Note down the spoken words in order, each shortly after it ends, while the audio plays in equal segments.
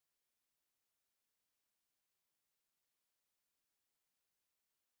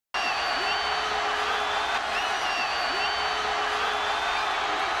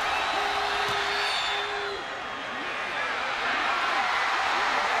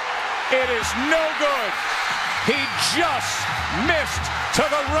It is no good. He just missed to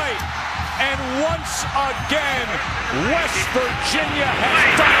the right. And once again, West Virginia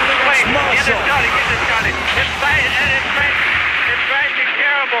has done it against Marshall. It's crashing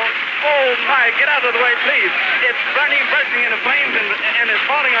terrible. Oh my, get out of the way, please. It's bursting into flames and it's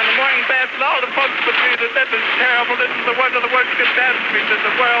falling on the morning basket. All the folks will see that this is terrible. This is one of the worst catastrophes in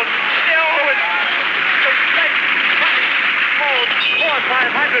the world. Oh, it's like 400 or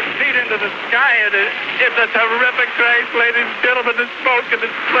 500 feet into the sky. It's a terrific crash, ladies and gentlemen. The smoke and the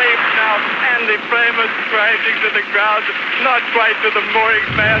flames now, and the flame is crashing to the ground, not quite to the mooring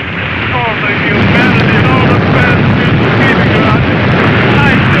mast. All the humanity and all the passengers screaming around it.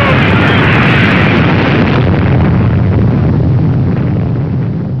 I don't.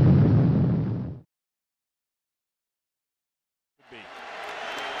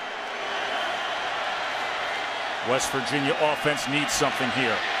 West Virginia offense needs something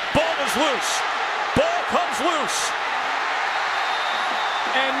here. Ball is loose. Ball comes loose.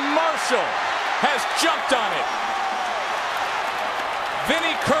 And Marshall has jumped on it.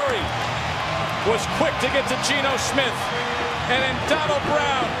 Vinnie Curry was quick to get to Geno Smith. And then Donald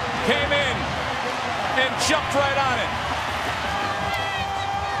Brown came in and jumped right on it.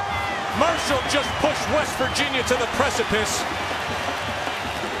 Marshall just pushed West Virginia to the precipice.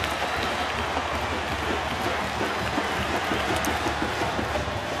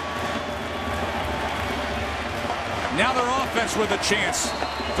 Now their offense with a chance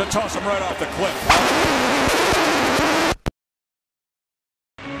to toss them right off the cliff.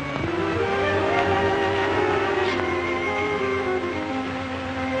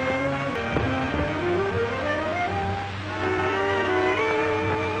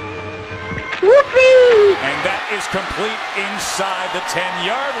 Whoopee! And that is complete inside the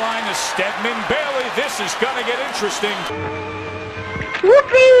 10-yard line to Stedman Bailey. This is going to get interesting.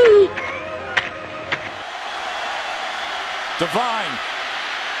 Whoopee! Divine.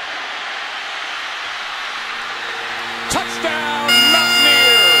 Touchdown,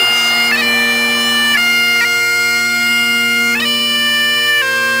 Mountaineers!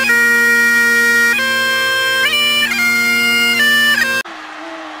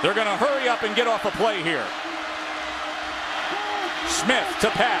 They're going to hurry up and get off a play here. Smith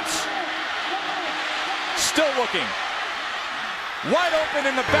to pass. Still looking. Wide open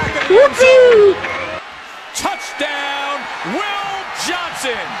in the back of the end zone. Touchdown, Will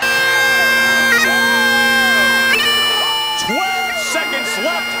Johnson! 12 seconds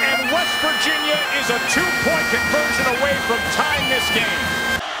left, and West Virginia is a two-point conversion away from tying this game.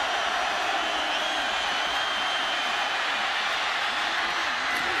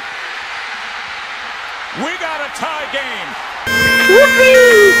 We got a tie game.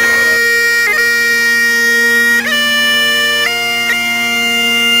 Whoopee!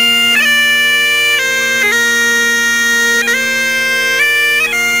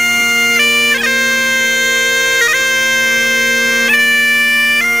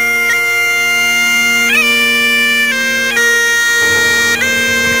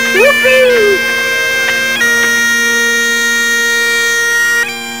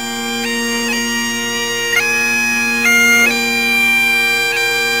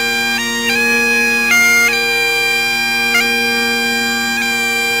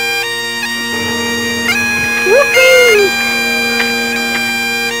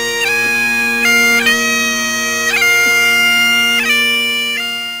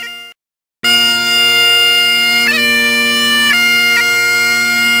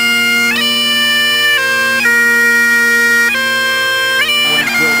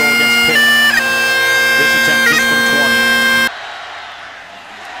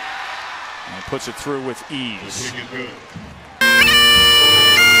 Puts it through with ease.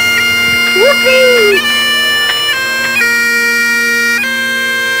 Whoopee!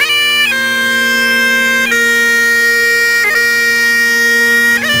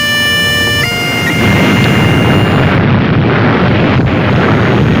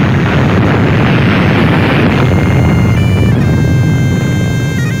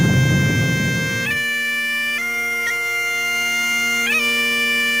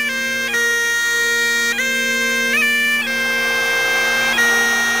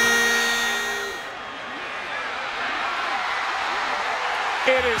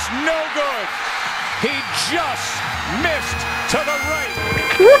 It is no good. He just missed to the right.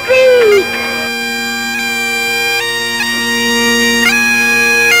 Whoopee!